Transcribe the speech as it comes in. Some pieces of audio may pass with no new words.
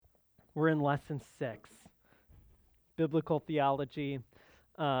We're in lesson 6, biblical theology.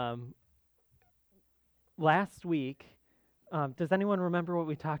 Um, Last week, does anyone remember what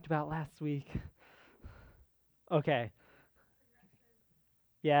we talked about last week? Okay,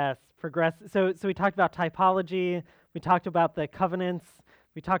 yes, progress. So we talked about typology. We talked about the covenants.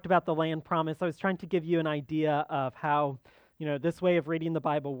 We talked about the land promise. I was trying to give you an idea of how, this way of reading the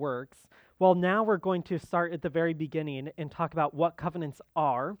Bible works. Well, now we're going to start at the very beginning and talk about what covenants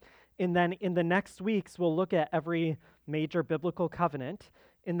are. And then in the next weeks, we'll look at every major biblical covenant.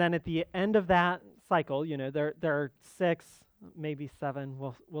 And then at the end of that cycle, there are 6, maybe 7.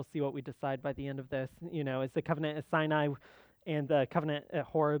 We'll see what we decide by the end of this. Is the covenant at Sinai and the covenant at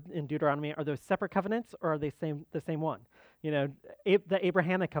Horeb in Deuteronomy, are those separate covenants or are they the same one? The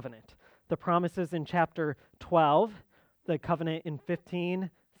Abrahamic covenant, the promises in chapter 12, the covenant in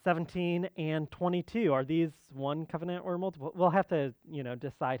 15, 17, and 22. Are these one covenant or multiple? We'll have to,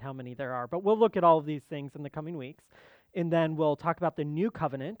 decide how many there are. But we'll look at all of these things in the coming weeks. And then we'll talk about the new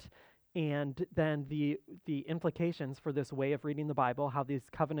covenant and then the implications for this way of reading the Bible, how these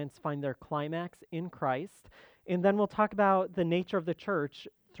covenants find their climax in Christ. And then we'll talk about the nature of the church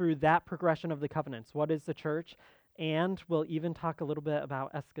through that progression of the covenants. What is the church? And we'll even talk a little bit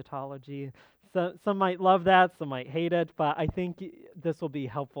about eschatology. So, some might love that, some might hate it, but I think this will be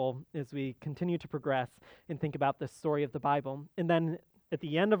helpful as we continue to progress and think about the story of the Bible. And then at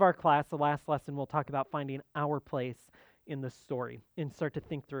the end of our class, the last lesson, we'll talk about finding our place in the story and start to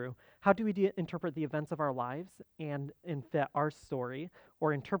think through how do we interpret the events of our lives and fit our story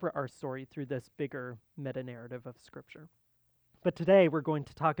or interpret our story through this bigger meta-narrative of Scripture. But today we're going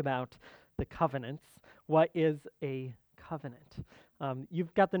to talk about the covenants. What is a covenant?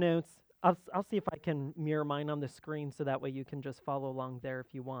 You've got the notes. I'll see if I can mirror mine on the screen so that way you can just follow along there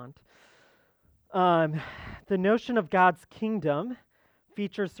if you want. The notion of God's kingdom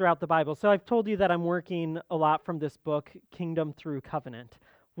features throughout the Bible. So I've told you that I'm working a lot from this book, Kingdom Through Covenant.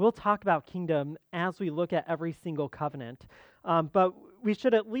 We'll talk about kingdom as we look at every single covenant, but we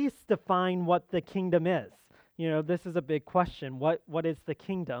should at least define what the kingdom is. This is a big question. What is the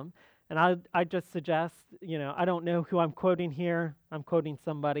kingdom? And I just suggest, I don't know who I'm quoting here. I'm quoting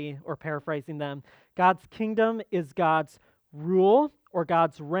somebody or paraphrasing them. God's kingdom is God's rule or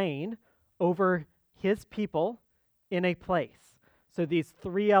God's reign over his people in a place. So these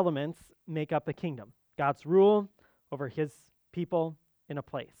 3 elements make up a kingdom. God's rule over his people in a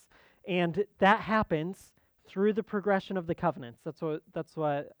place. And that happens through the progression of the covenants. That's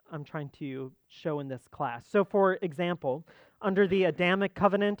what I'm trying to show in this class. So for example, under the Adamic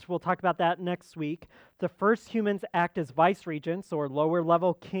covenant, we'll talk about that next week, the first humans act as vice-regents or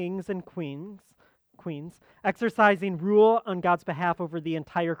lower-level kings and queens, exercising rule on God's behalf over the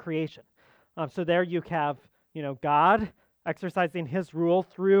entire creation. So there you have, God exercising his rule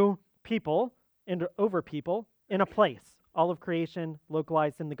through people and over people in a place, all of creation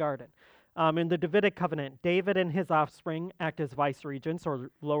localized in the garden. In the Davidic covenant, David and his offspring act as vice-regents or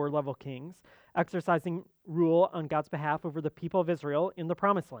lower-level kings, exercising rule on God's behalf over the people of Israel in the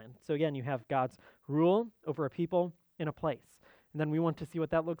Promised Land. So again, you have God's rule over a people in a place. And then we want to see what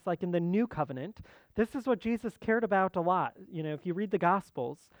that looks like in the New Covenant. This is what Jesus cared about a lot. If you read the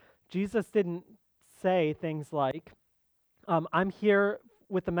Gospels, Jesus didn't say things like, I'm here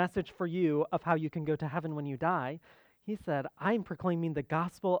with a message for you of how you can go to heaven when you die. He said, I'm proclaiming the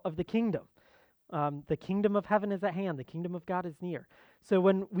gospel of the kingdom. The kingdom of heaven is at hand. The kingdom of God is near. So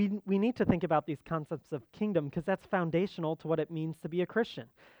when we need to think about these concepts of kingdom because that's foundational to what it means to be a Christian.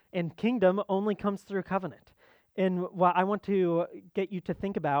 And kingdom only comes through covenant. And what I want to get you to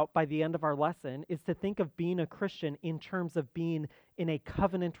think about by the end of our lesson is to think of being a Christian in terms of being in a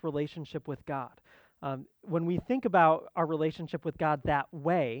covenant relationship with God. When we think about our relationship with God that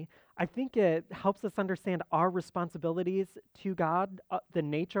way, I think it helps us understand our responsibilities to God, the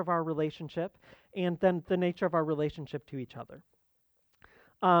nature of our relationship, and then the nature of our relationship to each other.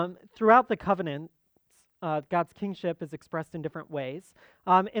 Throughout the covenants, God's kingship is expressed in different ways,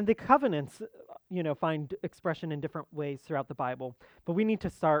 and the covenants, find expression in different ways throughout the Bible. But we need to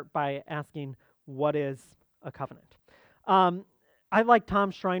start by asking, what is a covenant? I like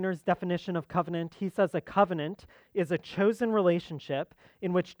Tom Schreiner's definition of covenant. He says a covenant is a chosen relationship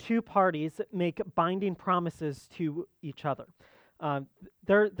in which 2 parties make binding promises to each other.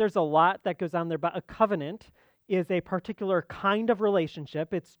 There's a lot that goes on there, but a covenant is a particular kind of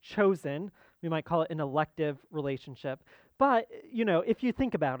relationship. It's chosen. We might call it an elective relationship. But, if you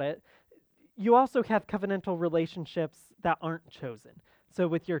think about it, you also have covenantal relationships that aren't chosen. So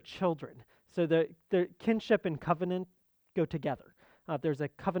with your children. So the kinship and covenant go together. There's a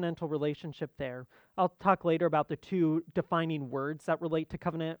covenantal relationship there. I'll talk later about the 2 defining words that relate to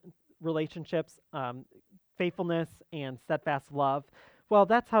covenant. relationships, faithfulness and steadfast love. Well,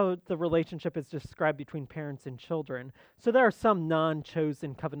 that's how the relationship is described between parents and children. So there are some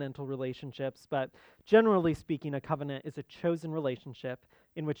non-chosen covenantal relationships, but generally speaking, a covenant is a chosen relationship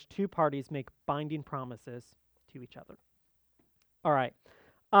in which two parties make binding promises to each other. All right.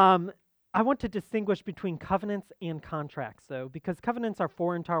 I want to distinguish between covenants and contracts, though, because covenants are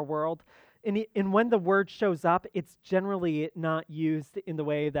foreign to our world. And when the word shows up, it's generally not used in the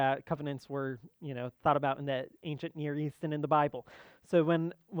way that covenants were, thought about in the ancient Near East and in the Bible. So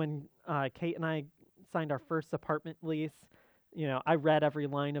when Kate and I signed our first apartment lease, I read every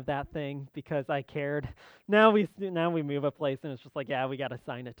line of that thing because I cared. Now we move a place and it's just like, yeah, we got to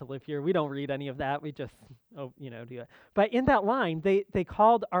sign it to live here. We don't read any of that. We just, do it. But in that line, they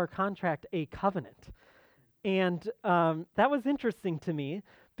called our contract a covenant. And that was interesting to me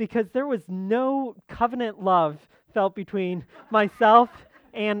because there was no covenant love felt between myself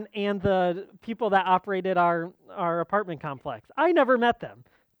and the people that operated our apartment complex. I never met them.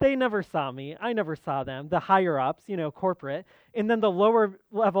 They never saw me. I never saw them. The higher ups, corporate, and then the lower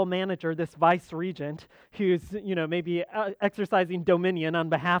level manager, this vice regent, who's maybe exercising dominion on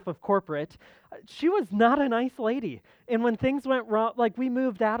behalf of corporate. She was not a nice lady. And when things went wrong, like we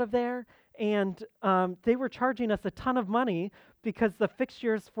moved out of there, and they were charging us a ton of money because the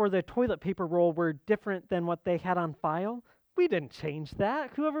fixtures for the toilet paper roll were different than what they had on file. We didn't change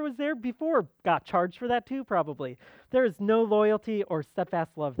that. Whoever was there before got charged for that too, probably. There is no loyalty or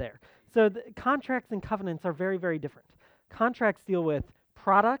steadfast love there. So the contracts and covenants are very, very different. Contracts deal with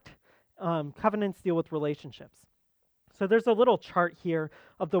product, covenants deal with relationships. So there's a little chart here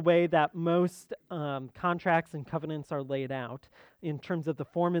of the way that most contracts and covenants are laid out in terms of the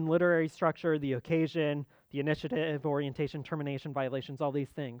form and literary structure, the occasion, the initiative, orientation, termination, violations, all these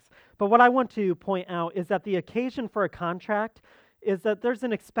things. But what I want to point out is that the occasion for a contract is that there's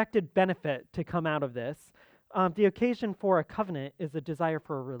an expected benefit to come out of this. The occasion for a covenant is a desire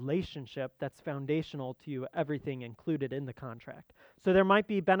for a relationship that's foundational to everything included in the contract. So there might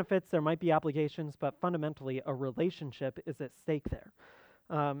be benefits, there might be obligations, but fundamentally a relationship is at stake there.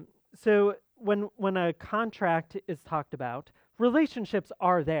 So when a contract is talked about, relationships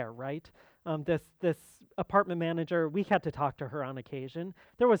are there, right? This apartment manager, we had to talk to her on occasion.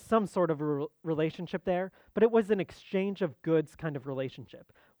 There was some sort of a relationship there, but it was an exchange of goods kind of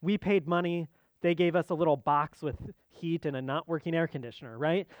relationship. We paid money. They gave us a little box with heat and a not working air conditioner,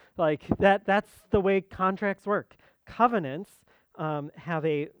 right? Like that's the way contracts work. Covenants have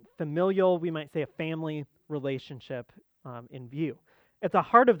a familial, we might say a family relationship in view. At the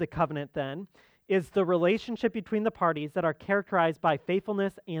heart of the covenant then is the relationship between the parties that are characterized by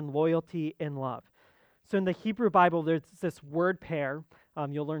faithfulness and loyalty and love. So in the Hebrew Bible, there's this word pair.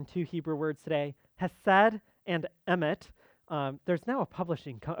 You'll learn two Hebrew words today, hesed and emet. There's now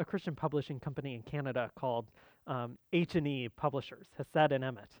a Christian publishing company in Canada called H&E Publishers, Hesed and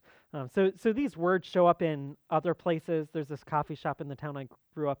Emet. So these words show up in other places. There's this coffee shop in the town I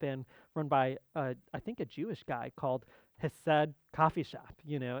grew up in, run by I think a Jewish guy called Hesed Coffee Shop.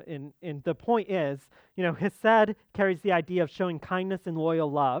 And the point is, Hesed carries the idea of showing kindness and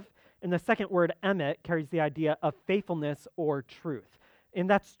loyal love, and the second word Emet carries the idea of faithfulness or truth. And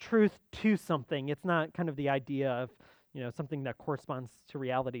that's truth to something. It's not kind of the idea of something that corresponds to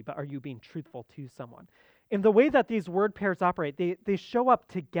reality, but are you being truthful to someone? And the way that these word pairs operate, they show up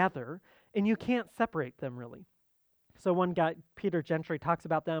together, and you can't separate them really. So one guy, Peter Gentry, talks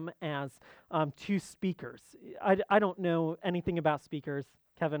about them as two speakers. I don't know anything about speakers.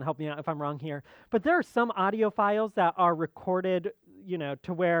 Kevin, help me out if I'm wrong here. But there are some audio files that are recorded,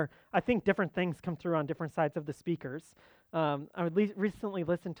 to where I think different things come through on different sides of the speakers. I recently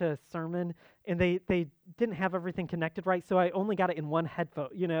listened to a sermon, and they didn't have everything connected right, so I only got it in one headphone.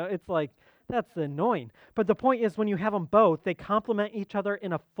 It's like, that's annoying. But the point is, when you have them both, they complement each other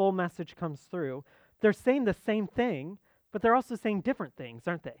and a full message comes through. They're saying the same thing, but they're also saying different things,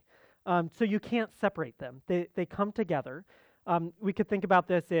 aren't they? So you can't separate them. They come together. We could think about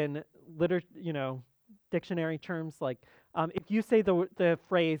this in dictionary terms, like if you say the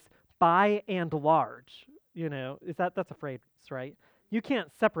phrase "by and large," that's a phrase, right? You can't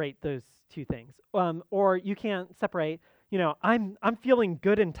separate those two things, or you can't separate. I'm feeling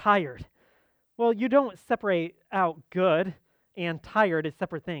good and tired. Well, you don't separate out good and tired as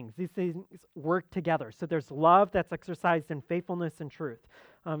separate things. These things work together. So there's love that's exercised in faithfulness and truth.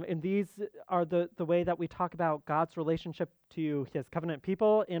 And these are the way that we talk about God's relationship to his covenant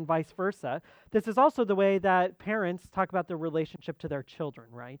people and vice versa. This is also the way that parents talk about their relationship to their children,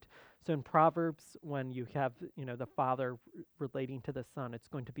 right? So in Proverbs, when you have the father relating to the son, it's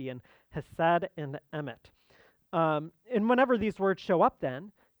going to be in Hesed and Emet. And whenever these words show up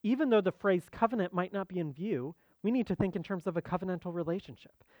then, even though the phrase covenant might not be in view, we need to think in terms of a covenantal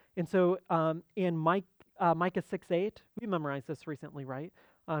relationship. And so in Micah 6:8, we memorized this recently, right?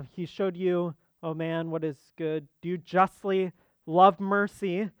 He showed you, oh man, what is good? Do justly, love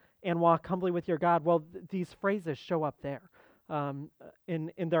mercy, and walk humbly with your God. Well, these phrases show up there. And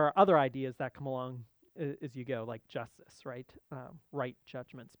there are other ideas that come along as you go, like justice, right? Right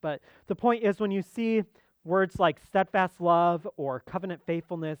judgments. But the point is, when you see words like steadfast love or covenant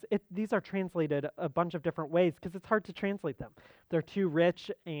faithfulness, these are translated a bunch of different ways because it's hard to translate them. They're too rich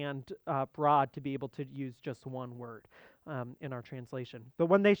and broad to be able to use just one word in our translation. But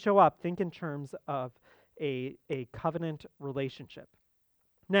when they show up, think in terms of a covenant relationship.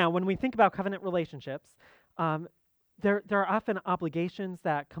 Now, when we think about covenant relationships, there are often obligations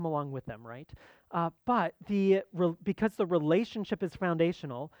that come along with them, right? But because the relationship is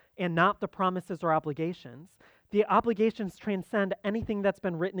foundational and not the promises or obligations, the obligations transcend anything that's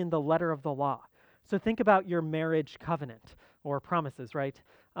been written in the letter of the law. So think about your marriage covenant or promises, right?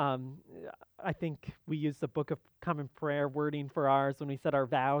 I think we use the Book of Common Prayer wording for ours when we said our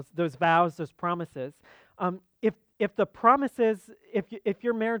vows. Those vows, those promises. If the promises, if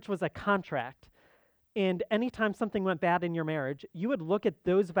your marriage was a contract, and anytime something went bad in your marriage, you would look at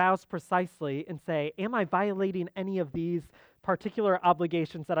those vows precisely and say, am I violating any of these particular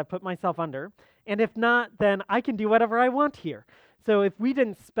obligations that I put myself under? And if not, then I can do whatever I want here. So if we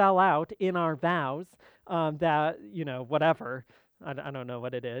didn't spell out in our vows that, whatever, I don't know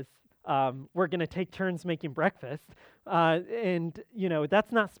what it is, we're going to take turns making breakfast, and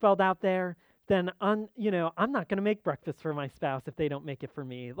that's not spelled out there, then I'm not going to make breakfast for my spouse if they don't make it for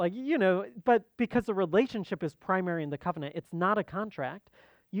me. But because the relationship is primary in the covenant, it's not a contract.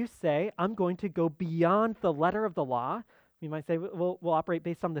 You say, I'm going to go beyond the letter of the law. We might say we'll operate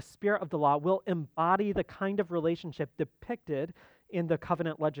based on the spirit of the law. We'll embody the kind of relationship depicted in the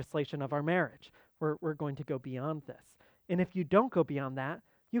covenant legislation of our marriage. We're going to go beyond this. And if you don't go beyond that,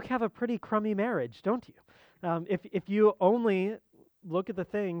 you have a pretty crummy marriage, don't you? If you only look at the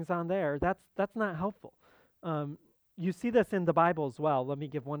things on there, that's not helpful. You see this in the Bible as well. Let me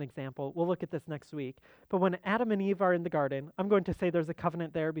give one example. We'll look at this next week. But when Adam and Eve are in the garden, I'm going to say there's a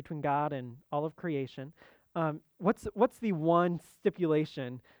covenant there between God and all of creation. What's the one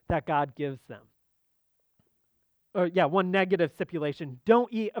stipulation that God gives them? One negative stipulation.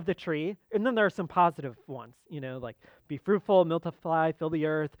 Don't eat of the tree. And then there are some positive ones, like be fruitful, multiply, fill the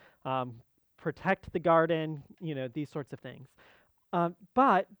earth, protect the garden, these sorts of things.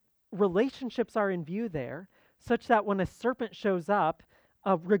 But relationships are in view there, such that when a serpent shows up,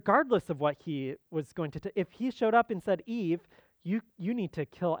 regardless of what he was going to if he showed up and said, Eve, you need to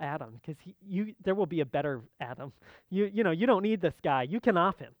kill Adam because there will be a better Adam. You don't need this guy. You can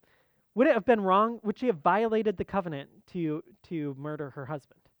off him. Would it have been wrong? Would she have violated the covenant to murder her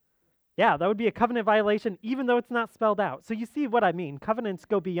husband? Yeah, that would be a covenant violation, even though it's not spelled out. So you see what I mean. Covenants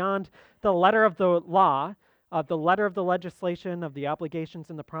go beyond the letter of the law, the letter of the legislation, of the obligations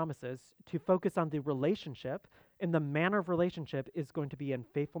and the promises, to focus on the relationship, and the manner of relationship is going to be in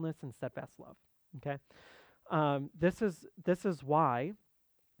faithfulness and steadfast love. Okay, this is why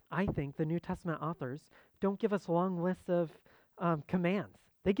I think the New Testament authors don't give us long lists of commands.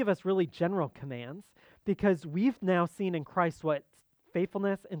 They give us really general commands because we've now seen in Christ what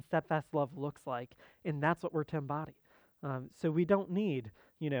faithfulness and steadfast love looks like, and that's what we're to embody. So we don't need,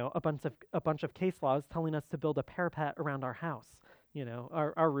 a bunch of case laws telling us to build a parapet around our house.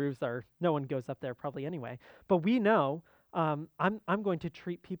 Our roofs are, no one goes up there probably anyway. But we know I'm going to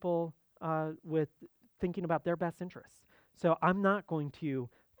treat people with thinking about their best interests. So I'm not going to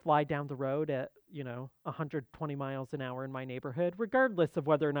fly down the road at 120 miles an hour in my neighborhood, regardless of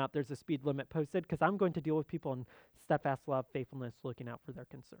whether or not there's a speed limit posted, because I'm going to deal with people in steadfast love, faithfulness, looking out for their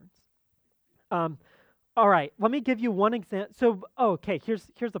concerns. All right, let me give you one example. So,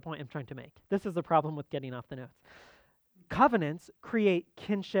 here's the point I'm trying to make. This is the problem with getting off the notes. Covenants create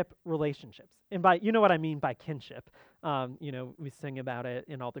kinship relationships. And you know what I mean by kinship. We sing about it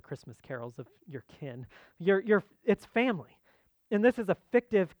in all the Christmas carols of your kin. It's family. And this is a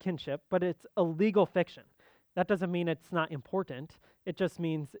fictive kinship, but it's a legal fiction. That doesn't mean it's not important. It just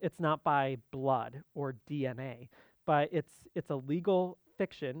means it's not by blood or DNA. But it's a legal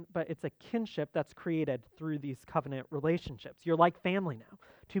fiction, but it's a kinship that's created through these covenant relationships. You're like family now.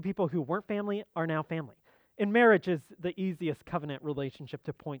 Two people who weren't family are now family. And marriage is the easiest covenant relationship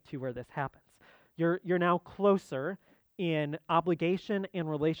to point to where this happens. You're now closer in obligation and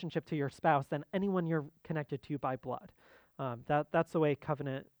relationship to your spouse than anyone you're connected to by blood. That's the way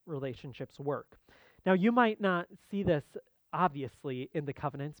covenant relationships work. Now, you might not see this obviously, in the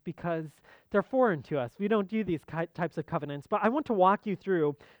covenants because they're foreign to us. We don't do these types of covenants. But I want to walk you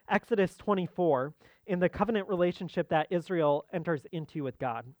through Exodus 24 in the covenant relationship that Israel enters into with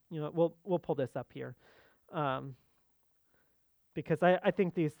God. We'll pull this up here because I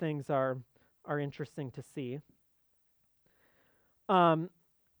think these things are interesting to see.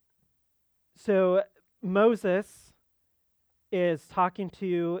 So Moses is talking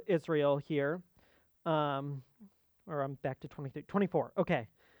to Israel here. Or I'm back to 24. Okay.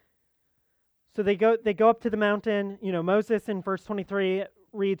 So they go up to the mountain. Moses in verse 23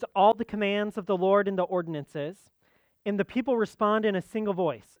 reads all the commands of the Lord and the ordinances, and the people respond in a single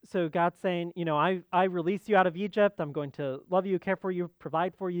voice. So God's saying, I release you out of Egypt. I'm going to love you, care for you,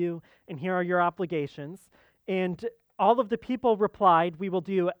 provide for you, and here are your obligations. And all of the people replied, we will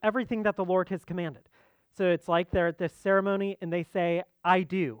do everything that the Lord has commanded. So it's like they're at this ceremony and they say, I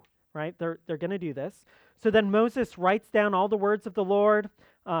do, right? They're going to do this. So then Moses writes down all the words of the Lord.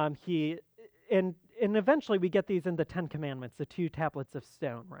 And eventually we get these in the 10 Commandments, the 2 tablets of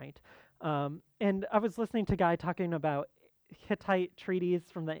stone, right? And I was listening to a guy talking about Hittite treaties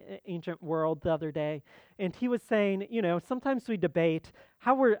from the ancient world the other day, and he was saying, sometimes we debate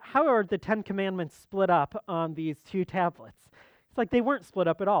how are the 10 Commandments split up on these 2 tablets. It's like they weren't split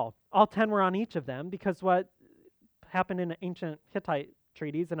up at all. All 10 were on each of them because what happened in ancient Hittite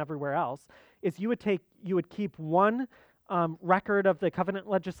treaties and everywhere else is you would keep one record of the covenant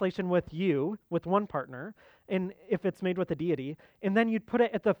legislation with one partner, and if it's made with a deity, and then you'd put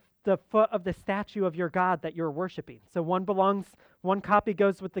it at the foot of the statue of your God that you're worshiping. So one copy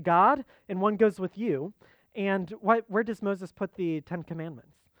goes with the God, and one goes with you. And where does Moses put the 10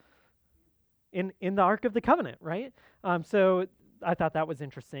 Commandments? In the Ark of the Covenant, right? So I thought that was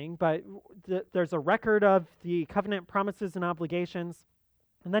interesting. But there's a record of the covenant promises and obligations.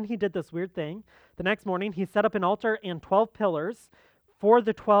 And then he did this weird thing. The next morning, he set up an altar and 12 pillars for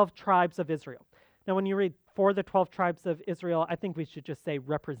the 12 tribes of Israel. Now, when you read for the 12 tribes of Israel, I think we should just say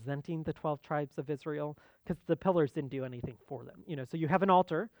representing the 12 tribes of Israel, because the pillars didn't do anything for them. So you have an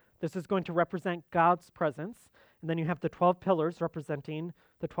altar. This is going to represent God's presence. And then you have the 12 pillars representing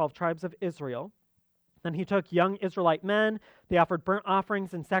the 12 tribes of Israel. Then he took young Israelite men. They offered burnt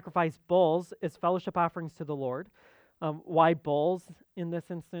offerings and sacrificed bulls as fellowship offerings to the Lord. Why bulls in this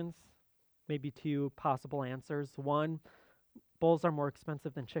instance? Maybe 2 possible answers. One, bulls are more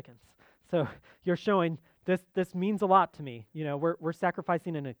expensive than chickens. So you're showing this means a lot to me. We're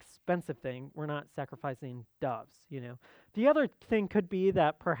sacrificing an expensive thing. We're not sacrificing doves. The other thing could be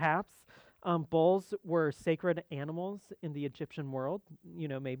that perhaps bulls were sacred animals in the Egyptian world.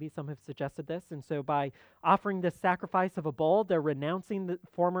 Maybe some have suggested this. And so by offering this sacrifice of a bull, they're renouncing the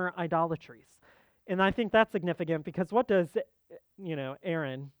former idolatries. And I think that's significant because what does,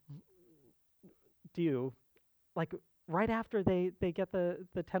 Aaron do, like right after they get the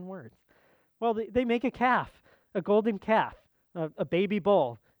 10 words? Well, they make a calf, a golden calf, a baby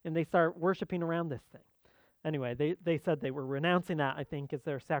bull, and they start worshiping around this thing. Anyway, they said they were renouncing that, I think, as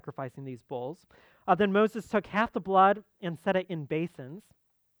they're sacrificing these bulls. Then Moses took half the blood and set it in basins.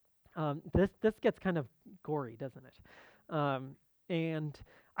 This gets kind of gory, doesn't it? And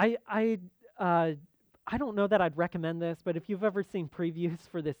I don't know that I'd recommend this, but if you've ever seen previews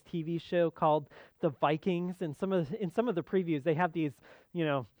for this TV show called The Vikings, and in some of the previews they have these,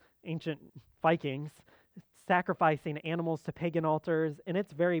 ancient Vikings sacrificing animals to pagan altars, and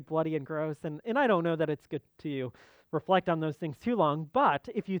it's very bloody and gross. And I don't know that it's good to reflect on those things too long. But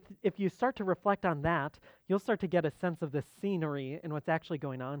if you start to reflect on that, you'll start to get a sense of the scenery and what's actually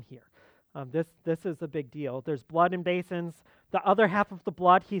going on here. This is a big deal. There's blood in basins. The other half of the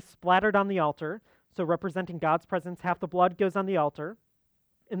blood he splattered on the altar. So representing God's presence, half the blood goes on the altar.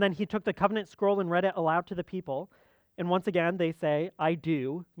 And then he took the covenant scroll and read it aloud to the people. And once again, they say, I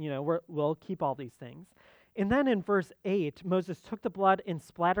do. We'll keep all these things. And then in verse 8, Moses took the blood and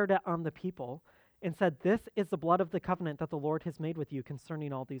splattered it on the people and said, this is the blood of the covenant that the Lord has made with you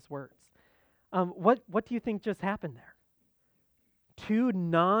concerning all these words. What do you think just happened there? 2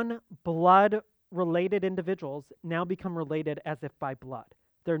 non-blood related individuals now become related as if by blood.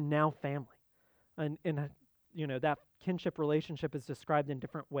 They're now family. And that kinship relationship is described in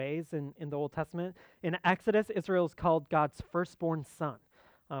different ways in the Old Testament. In Exodus, Israel is called God's firstborn son.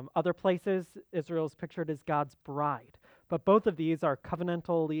 Other places, Israel is pictured as God's bride. But both of these are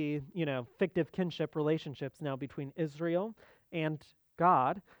covenantally, fictive kinship relationships now between Israel and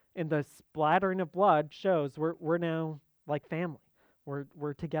God. And the splattering of blood shows we're now like family.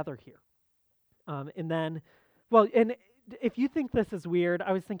 We're together here. And if you think this is weird,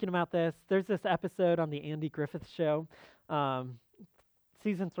 I was thinking about this. There's this episode on the Andy Griffith Show.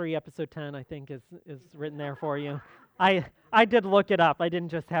 Season 3, episode 10, I think, is written there for you. I did look it up. I didn't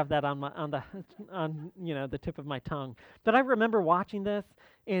just have that on the tip of my tongue. But I remember watching this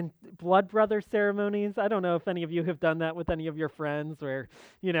in blood brother ceremonies. I don't know if any of you have done that with any of your friends, where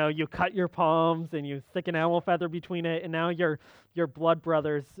you cut your palms and you stick an owl feather between it, and now you're blood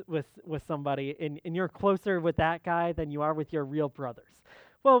brothers with somebody, and you're closer with that guy than you are with your real brothers.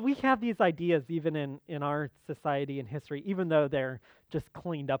 Well, we have these ideas even in our society and history, even though they're just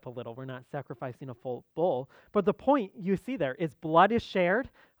cleaned up a little. We're not sacrificing a full bull. But the point you see there is blood is shared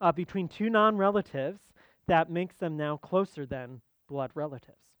between two non-relatives that makes them now closer than blood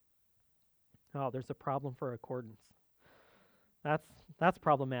relatives. Oh, there's a problem for accordance. That's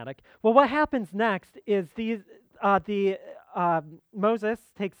problematic. Well, what happens next is Moses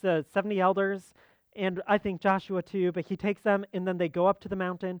takes the 70 elders, and I think Joshua too, but he takes them, and then they go up to the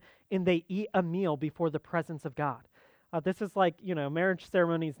mountain, and they eat a meal before the presence of God. This is like, marriage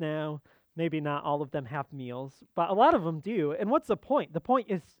ceremonies now. Maybe not all of them have meals, but a lot of them do. And what's the point? The point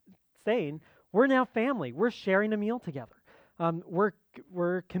is saying we're now family. We're sharing a meal together.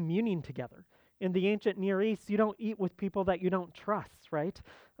 We're communing together. In the ancient Near East, you don't eat with people that you don't trust, right?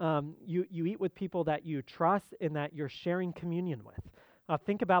 You eat with people that you trust and that you're sharing communion with.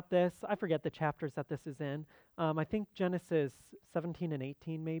 Think about this. I forget the chapters that this is in. I think Genesis 17 and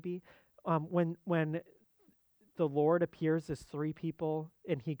 18 maybe. When the Lord appears as three people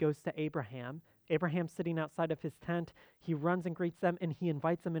and he goes to Abraham. Abraham's sitting outside of his tent. He runs and greets them and he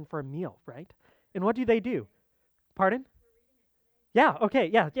invites them in for a meal, right? And what do? Pardon? Yeah, okay,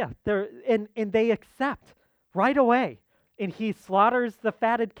 yeah. And they accept right away. And he slaughters the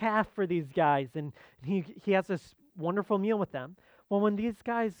fatted calf for these guys, and he has this wonderful meal with them. Well, when these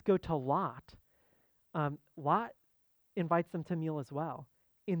guys go to Lot, Lot invites them to meal as well.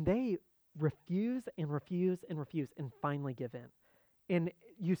 And they refuse and finally give in. And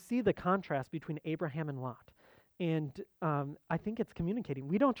you see the contrast between Abraham and Lot. And I think it's communicating.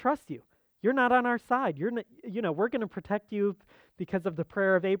 We don't trust you. You're not on our side. You're not, we're going to protect you because of the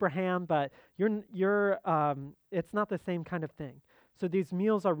prayer of Abraham, but it's not the same kind of thing. So these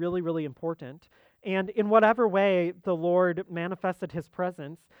meals are really, really important. And in whatever way the Lord manifested his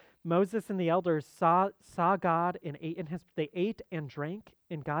presence, Moses and the elders saw God and they ate and drank,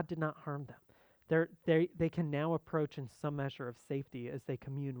 and God did not harm them. They can now approach in some measure of safety as they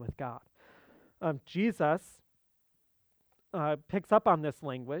commune with God. Jesus picks up on this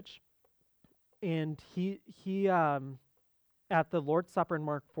language, and he at the Lord's Supper in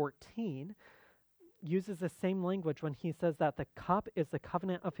Mark 14 uses the same language when he says that the cup is the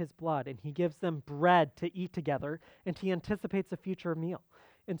covenant of his blood, and he gives them bread to eat together, and he anticipates a future meal.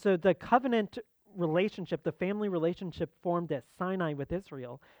 And so the covenant relationship, the family relationship formed at Sinai with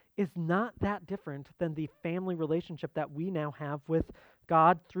Israel, is not that different than the family relationship that we now have with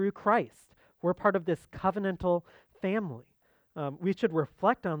God through Christ. We're part of this covenantal family. We should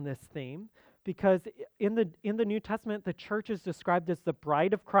reflect on this theme, because in the New Testament, the church is described as the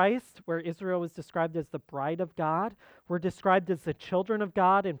bride of Christ, where Israel is described as the bride of God. We're described as the children of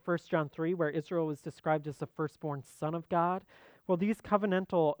God in 1 John 3, where Israel is described as the firstborn son of God. Well, these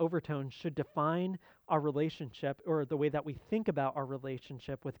covenantal overtones should define our relationship, or the way that we think about our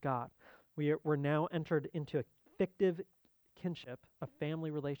relationship with God. We're now entered into a fictive kinship, a family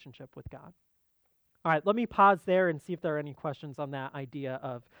relationship with God. All right, let me pause there and see if there are any questions on that idea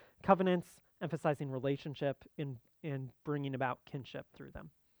of covenants, emphasizing relationship in bringing about kinship through them.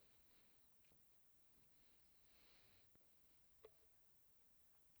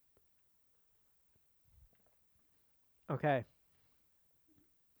 Okay.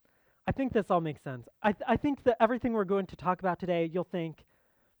 I think this all makes sense. I think that everything we're going to talk about today, you'll think,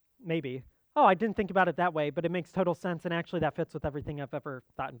 maybe, oh, I didn't think about it that way, but it makes total sense, and actually that fits with everything I've ever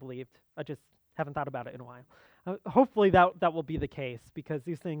thought and believed. I just haven't thought about it in a while. Hopefully that will be the case, because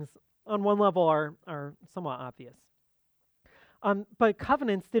these things, on one level, are somewhat obvious. But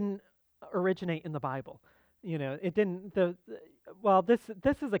covenants didn't originate in the Bible. It didn't.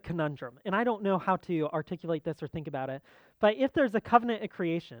 This is a conundrum, and I don't know how to articulate this or think about it. But if there's a covenant at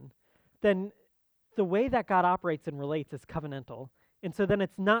creation, then the way that God operates and relates is covenantal. And so then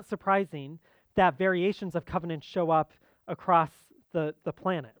it's not surprising that variations of covenants show up across the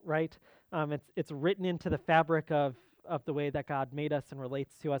planet, right? It's written into the fabric of the way that God made us and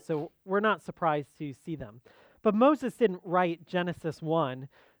relates to us. So we're not surprised to see them. But Moses didn't write Genesis 1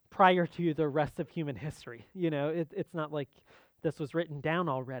 prior to the rest of human history. It's not like this was written down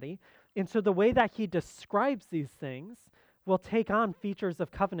already. And so the way that he describes these things will take on features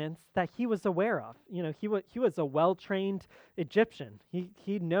of covenants that he was aware of. He was a well-trained Egyptian.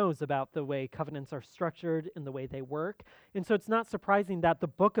 He knows about the way covenants are structured and the way they work. And so it's not surprising that the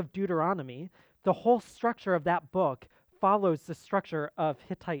book of Deuteronomy, the whole structure of that book follows the structure of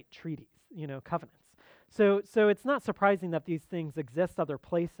Hittite treaties, covenants. So it's not surprising that these things exist other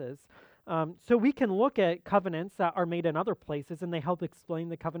places. So we can look at covenants that are made in other places, and they help explain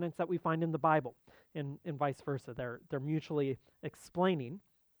the covenants that we find in the Bible, and vice versa. They're mutually explaining.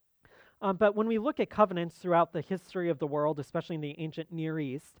 But when we look at covenants throughout the history of the world, especially in the ancient Near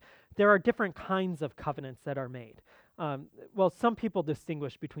East, there are different kinds of covenants that are made. Some people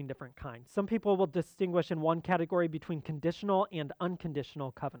distinguish between different kinds. Some people will distinguish in one category between conditional and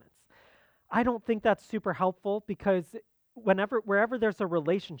unconditional covenants. I don't think that's super helpful because wherever there's a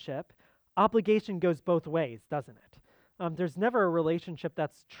relationship, obligation goes both ways, doesn't it? There's never a relationship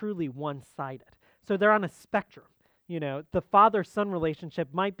that's truly one-sided. So they're on a spectrum. The father-son relationship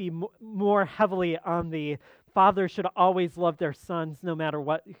might be more heavily on the father should always love their sons no matter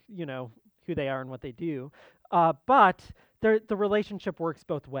what, who they are and what they do. But the relationship works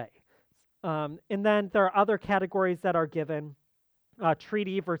both ways. And then there are other categories that are given,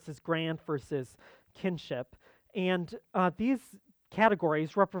 treaty versus grant versus kinship. And these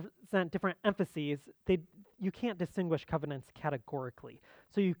categories represent different emphases. You can't distinguish covenants categorically.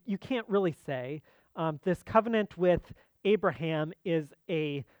 So you can't really say this covenant with Abraham is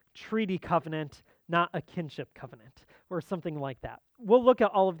a treaty covenant, not a kinship covenant, or something like that. We'll look at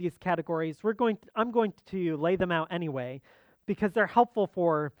all of these categories. I'm going to lay them out anyway because they're helpful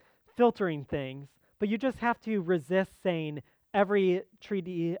for filtering things, but you just have to resist saying every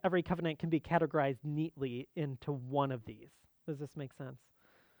treaty, every covenant can be categorized neatly into one of these. Does this make sense?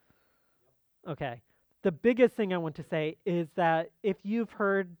 Okay. The biggest thing I want to say is that if you've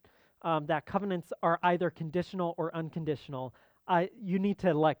heard that covenants are either conditional or unconditional, you need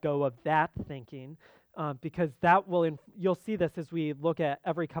to let go of that thinking because that will, you'll see this as we look at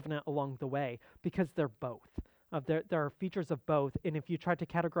every covenant along the way, because they're both. There are features of both, and if you try to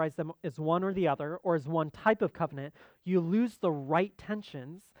categorize them as one or the other, or as one type of covenant, you lose the right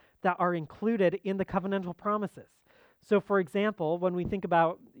tensions that are included in the covenantal promises. So, for example, when we think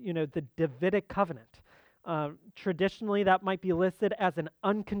about the Davidic covenant, traditionally that might be listed as an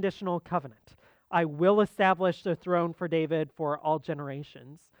unconditional covenant. I will establish the throne for David for all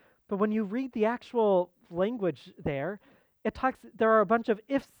generations. But when you read the actual language there, there are a bunch of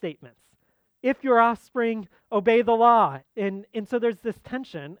if statements. If your offspring obey the law. And so there's this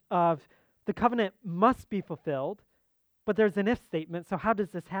tension of the covenant must be fulfilled, but there's an if statement, so how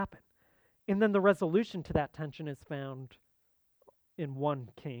does this happen? And then the resolution to that tension is found in one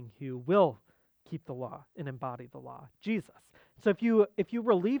king who will keep the law and embody the law, Jesus. So if you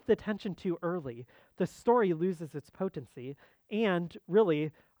relieve the tension too early, the story loses its potency, and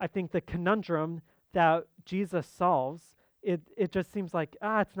really, I think the conundrum that Jesus solves, it just seems like,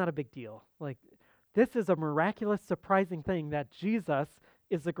 it's not a big deal. Like, this is a miraculous, surprising thing that Jesus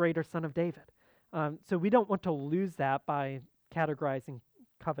is the greater son of David. So we don't want to lose that by categorizing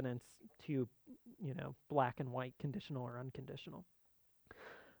covenants to, black and white, conditional or unconditional.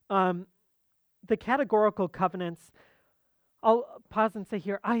 The categorical covenants, I'll pause and say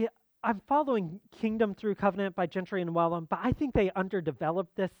here, I'm following Kingdom Through Covenant by Gentry and Wellum, but I think they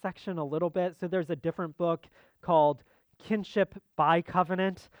underdeveloped this section a little bit. So there's a different book called Kinship by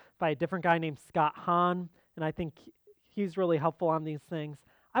Covenant by a different guy named Scott Hahn, and I think he's really helpful on these things.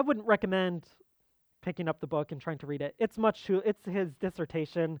 I wouldn't recommend picking up the book and trying to read it. It's his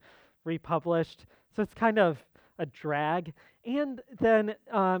dissertation republished, so it's kind of a drag. And then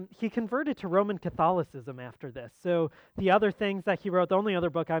he converted to Roman Catholicism after this. So the other things that he wrote, the only other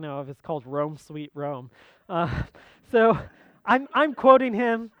book I know of is called Rome, Sweet Rome. So I'm quoting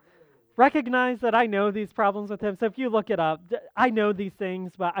him. Recognize that I know these problems with him. So if you look it up, I know these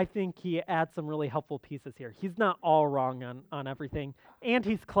things, but I think he adds some really helpful pieces here. He's not all wrong on everything, and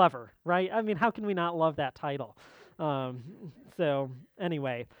he's clever, right? I mean, how can we not love that title? So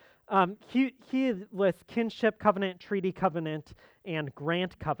anyway, he lists kinship covenant, treaty covenant, and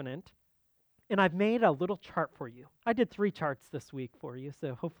grant covenant. And I've made a little chart for you. I did 3 charts this week for you,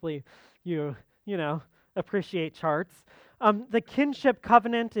 so hopefully you appreciate charts. The kinship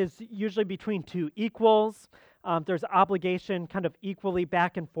covenant is usually between 2 equals. There's obligation kind of equally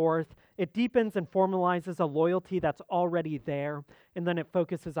back and forth. It deepens and formalizes a loyalty that's already there, and then it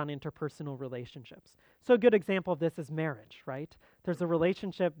focuses on interpersonal relationships. So a good example of this is marriage, right? There's a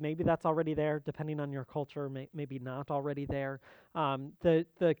relationship, maybe that's already there, depending on your culture, maybe not already there.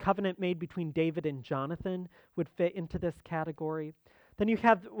 The covenant made between David and Jonathan would fit into this category. Then you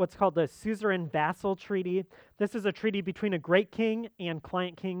have what's called the suzerain vassal treaty. This is a treaty between a great king and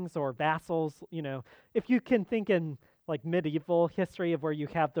client kings or vassals. If you can think in like medieval history of where you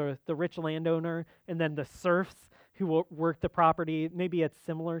have the rich landowner and then the serfs who will work the property, maybe it's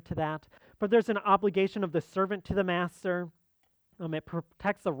similar to that. But there's an obligation of the servant to the master. It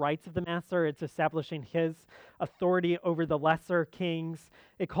protects the rights of the master. It's establishing his authority over the lesser kings.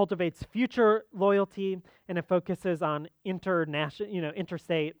 It cultivates future loyalty, and it focuses on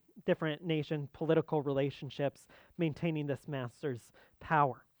interstate, different nation political relationships, maintaining this master's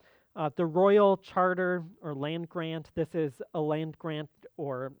power. The royal charter or land grant, this is a land grant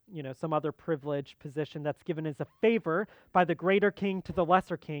or some other privileged position that's given as a favor by the greater king to the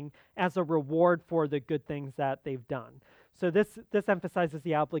lesser king as a reward for the good things that they've done. So this emphasizes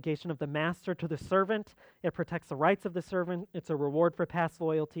the obligation of the master to the servant. It protects the rights of the servant. It's a reward for past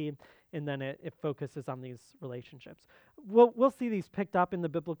loyalty, and then it focuses on these relationships. We'll see these picked up in the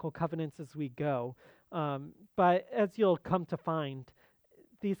biblical covenants as we go, but as you'll come to find,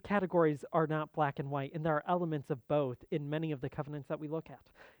 these categories are not black and white, and there are elements of both in many of the covenants that we look at.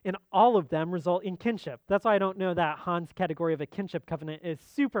 And all of them result in kinship. That's why I don't know that Han's category of a kinship covenant is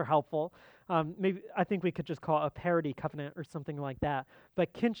super helpful. Maybe I think we could just call it a parity covenant or something like that.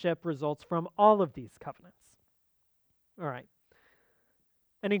 But kinship results from all of these covenants. All right.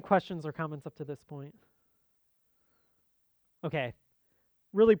 Any questions or comments up to this point? Okay.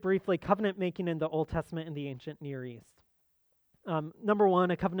 Really briefly, covenant making in the Old Testament and the ancient Near East. Number one,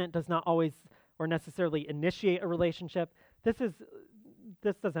 a covenant does not always or necessarily initiate a relationship. This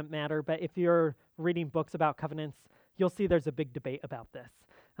doesn't matter, but if you're reading books about covenants, you'll see there's a big debate about this.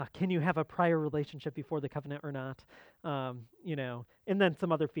 Can you have a prior relationship before the covenant or not? And then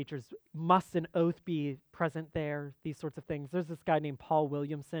some other features. Must an oath be present there? These sorts of things. There's this guy named Paul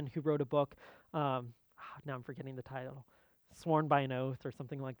Williamson who wrote a book. Now I'm forgetting the title. Sworn by an Oath or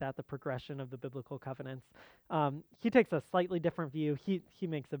something like that, the progression of the biblical covenants. He takes a slightly different view. He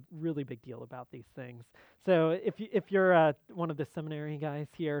makes a really big deal about these things. So if you're one of the seminary guys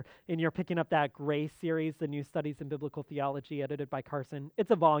here and you're picking up that Gray series, the New Studies in Biblical Theology, edited by Carson,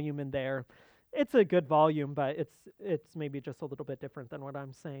 it's a volume in there. It's a good volume, but it's maybe just a little bit different than what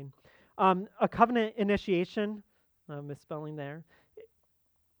I'm saying. A covenant initiation, misspelling there.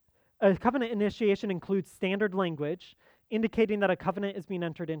 A covenant initiation includes standard language indicating that a covenant is being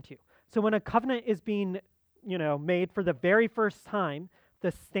entered into. So when a covenant is being, made for the very first time,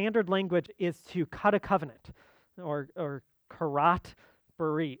 the standard language is to cut a covenant, or karat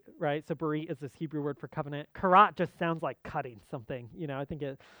barit, right? So barit is this Hebrew word for covenant. Karat just sounds like cutting something. I think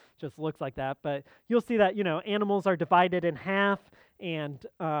it just looks like that. But you'll see that, animals are divided in half, and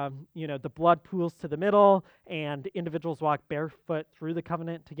the blood pools to the middle, and individuals walk barefoot through the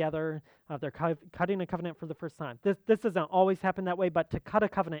covenant together. They're cutting a covenant for the first time. This doesn't always happen that way, but to cut a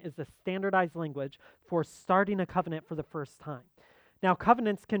covenant is the standardized language for starting a covenant for the first time. Now,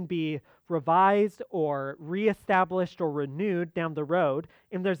 covenants can be revised or reestablished or renewed down the road,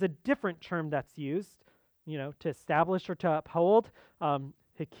 and there's a different term that's used, to establish or to uphold.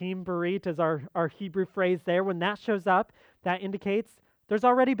 Hakim Barit is our Hebrew phrase there. When that shows up, that indicates there's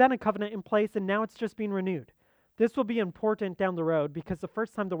already been a covenant in place, and now it's just being renewed. This will be important down the road because the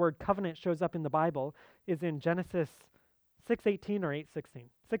first time the word covenant shows up in the Bible is in Genesis 6:18 or 8:16.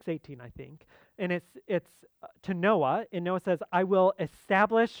 6:18, I think. And it's to Noah, and Noah says, I will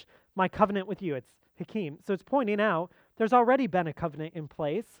establish my covenant with you. It's Hakim. So it's pointing out there's already been a covenant in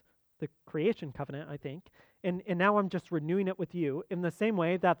place, the creation covenant, I think, and now I'm just renewing it with you in the same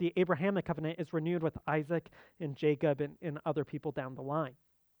way that the Abrahamic covenant is renewed with Isaac and Jacob and other people down the line.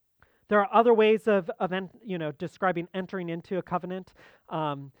 There are other ways of describing entering into a covenant,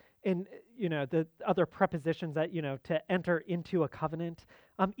 and the other prepositions that to enter into a covenant.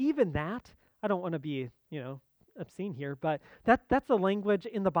 Even that, I don't want to be obscene here, but that's a language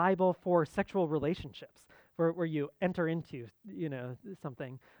in the Bible for sexual relationships, where you enter into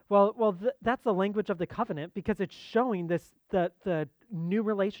something. Well, that's the language of the covenant because it's showing the new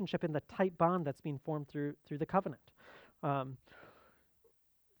relationship and the tight bond that's being formed through the covenant.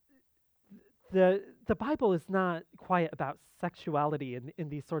 The Bible is not quiet about sexuality in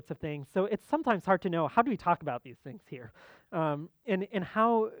these sorts of things, so it's sometimes hard to know how do we talk about these things here, and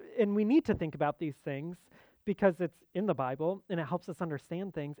we need to think about these things because it's in the Bible and it helps us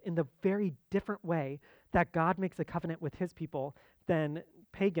understand things in the very different way that God makes a covenant with His people than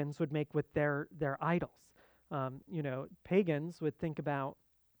pagans would make with their idols. Pagans would think about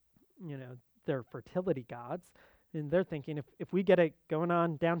their fertility gods. And they're thinking, if we get it going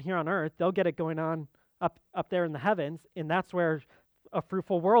on down here on earth, they'll get it going on up there in the heavens, and that's where a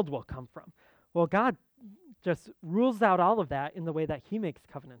fruitful world will come from. Well, God just rules out all of that in the way that he makes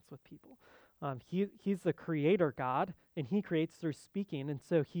covenants with people. He's the creator God, and he creates through speaking, and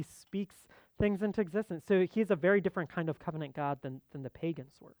so he speaks things into existence. So he's a very different kind of covenant God than the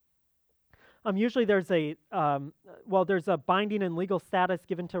pagans were. Usually there's there's a binding and legal status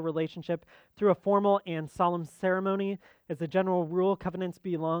given to a relationship through a formal and solemn ceremony. As a general rule, covenants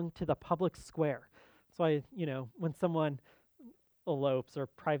belong to the public square. So when someone elopes or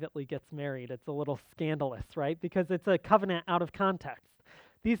privately gets married, it's a little scandalous, right? Because it's a covenant out of context.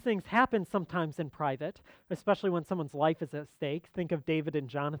 These things happen sometimes in private, especially when someone's life is at stake. Think of David and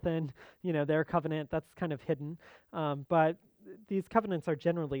Jonathan, their covenant, that's kind of hidden. But these covenants are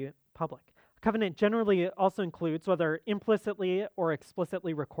generally public. Covenant generally also includes, whether implicitly or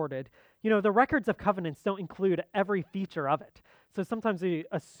explicitly recorded, the records of covenants don't include every feature of it. So sometimes we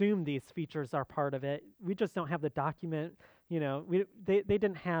assume these features are part of it. We just don't have the document. They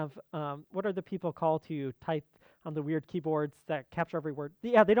didn't have, what are the people called to type on the weird keyboards that capture every word?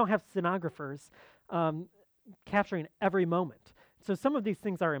 Yeah, they don't have stenographers capturing every moment. So some of these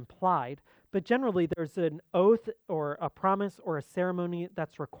things are implied, but generally there's an oath or a promise or a ceremony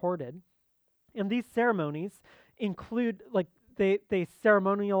that's recorded. And these ceremonies include, they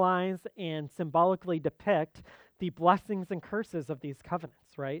ceremonialize and symbolically depict the blessings and curses of these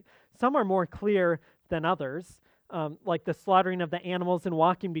covenants, right? Some are more clear than others, like the slaughtering of the animals and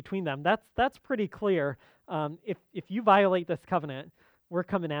walking between them. That's pretty clear. If you violate this covenant, we're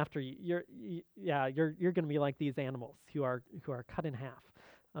coming after you. You're going to be like these animals who are cut in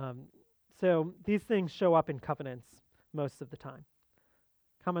half. So these things show up in covenants most of the time.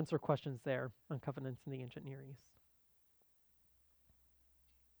 Comments or questions there on covenants in the ancient Near East?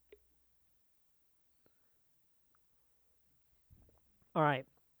 All right,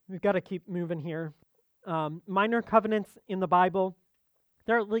 we've got to keep moving here. Minor covenants in the Bible,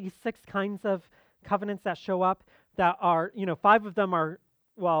 there are at least 6 kinds of covenants that show up that are, 5 of them are,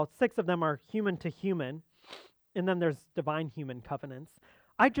 6 of them are human to human, and then there's divine human covenants.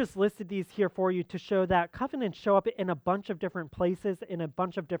 I just listed these here for you to show that covenants show up in a bunch of different places in a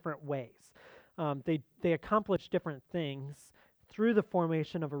bunch of different ways. They accomplish different things through the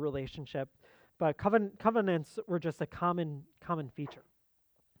formation of a relationship, but covenants were just a common feature.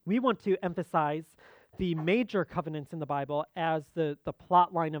 We want to emphasize the major covenants in the Bible as the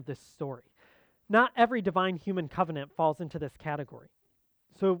plot line of this story. Not every divine human covenant falls into this category.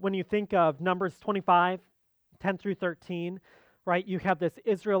 So when you think of Numbers 25, 10 through 13, right, you have this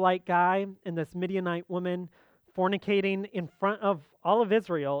Israelite guy and this Midianite woman fornicating in front of all of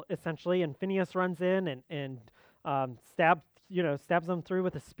Israel, essentially, and Phinehas runs in and stabs them through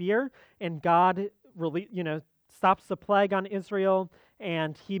with a spear, and God stops the plague on Israel,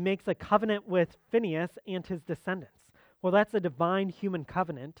 and he makes a covenant with Phinehas and his descendants. Well, that's a divine human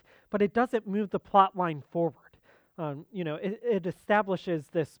covenant, but it doesn't move the plot line forward. It establishes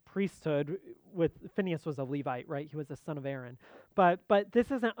this priesthood with Phinehas was a Levite, right? He was a son of Aaron. But this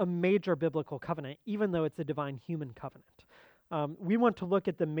isn't a major biblical covenant, even though it's a divine human covenant. We want to look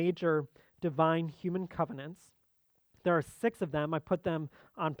at the major divine human covenants. There are 6 of them. I put them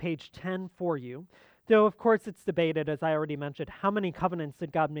on page 10 for you. Though, of course, it's debated, as I already mentioned, how many covenants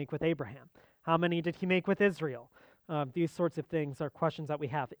did God make with Abraham? How many did he make with Israel? These sorts of things are questions that we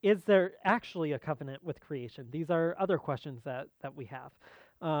have. Is there actually a covenant with creation? These are other questions that we have.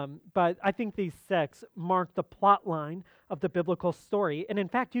 But I think these 6 mark the plot line of the biblical story. And in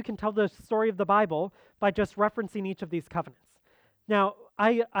fact, you can tell the story of the Bible by just referencing each of these covenants. Now,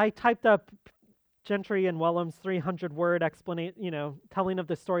 I typed up Gentry and Wellum's 300-word explanation, telling of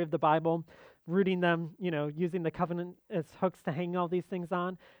the story of the Bible, rooting them, using the covenant as hooks to hang all these things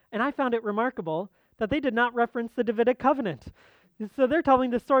on. And I found it remarkable that they did not reference the Davidic covenant. So they're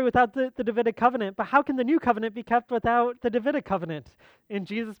telling the story without the Davidic covenant, but how can the new covenant be kept without the Davidic covenant? And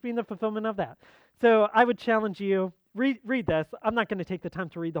Jesus being the fulfillment of that. So I would challenge you, read this. I'm not going to take the time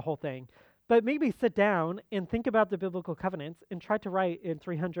to read the whole thing, but maybe sit down and think about the biblical covenants and try to write in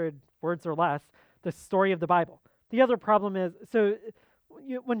 300 words or less the story of the Bible. The other problem is,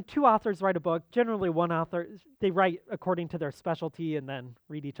 when 2 authors write a book, generally one author, they write according to their specialty and then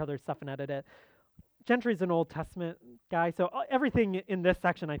read each other's stuff and edit it. Gentry's an Old Testament guy, so everything in this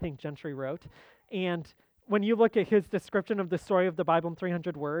section I think Gentry wrote. And when you look at his description of the story of the Bible in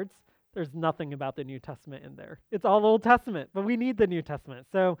 300 words, there's nothing about the New Testament in there. It's all Old Testament, but we need the New Testament.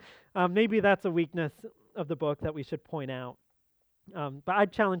 So maybe that's a weakness of the book that we should point out. But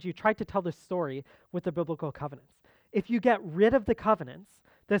I'd challenge you, try to tell the story with the biblical covenants. If you get rid of the covenants,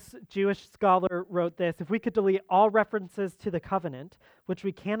 this Jewish scholar wrote this, if we could delete all references to the covenant, which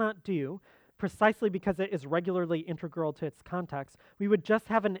we cannot do, precisely because it is regularly integral to its context, we would just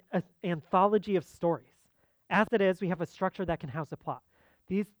have an anthology of stories. As it is, we have a structure that can house a plot.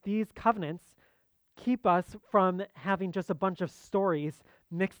 These covenants keep us from having just a bunch of stories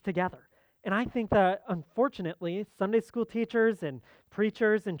mixed together. And I think that, unfortunately, Sunday school teachers and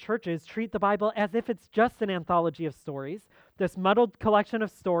preachers and churches treat the Bible as if it's just an anthology of stories, this muddled collection of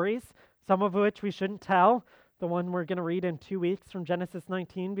stories, some of which we shouldn't tell, the one we're going to read in 2 weeks from Genesis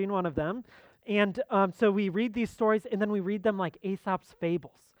 19 being one of them. And so we read these stories, and then we read them like Aesop's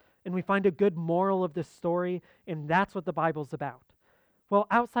fables, and we find a good moral of the story, and that's what the Bible's about. Well,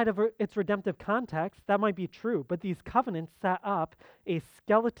 outside of its redemptive context, that might be true, but these covenants set up a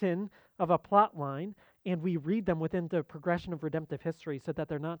skeleton of a plot line, and we read them within the progression of redemptive history so that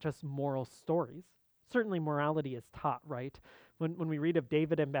they're not just moral stories. Certainly morality is taught, right? When we read of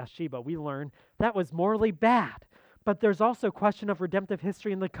David and Bathsheba, we learn that was morally bad. But there's also a question of redemptive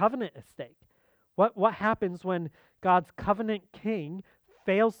history, and the covenant is stake. What happens when God's covenant king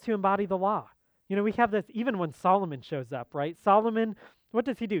fails to embody the law? You know, we have this even when Solomon shows up, right? Solomon, what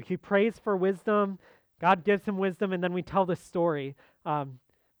does he do? He prays for wisdom. God gives him wisdom, and then we tell this story.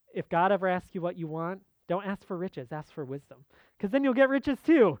 If God ever asks you what you want, don't ask for riches, ask for wisdom, because then you'll get riches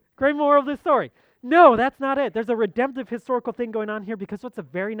too. Great moral of this story. No, that's not it. There's a redemptive historical thing going on here, because what's the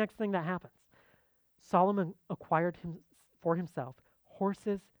very next thing that happens? Solomon acquired for himself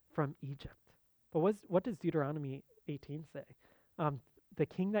horses from Egypt. But what does Deuteronomy 18 say? The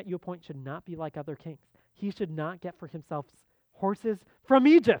king that you appoint should not be like other kings. He should not get for himself horses from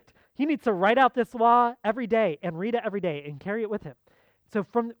Egypt. He needs to write out this law every day and read it every day and carry it with him. So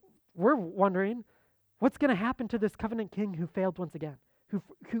we're wondering, what's going to happen to this covenant king who failed once again?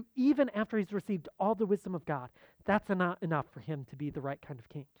 Who even after he's received all the wisdom of God, that's not enough for him to be the right kind of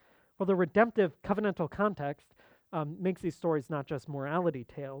king. Well, the redemptive covenantal context makes these stories not just morality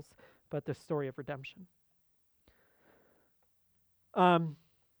tales, but the story of redemption.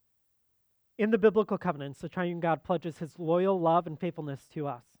 In the biblical covenants, the triune God pledges his loyal love and faithfulness to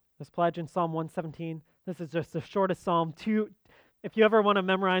us. This pledge in Psalm 117, this is just the shortest psalm. If you ever want to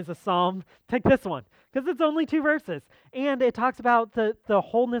memorize a psalm, take this one, because it's only 2 verses. And it talks about the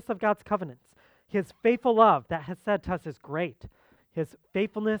wholeness of God's covenants. His faithful love that has said to us is great. His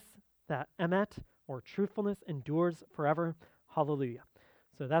faithfulness, that emet, or truthfulness, endures forever. Hallelujah.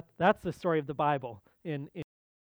 So that's the story of the Bible in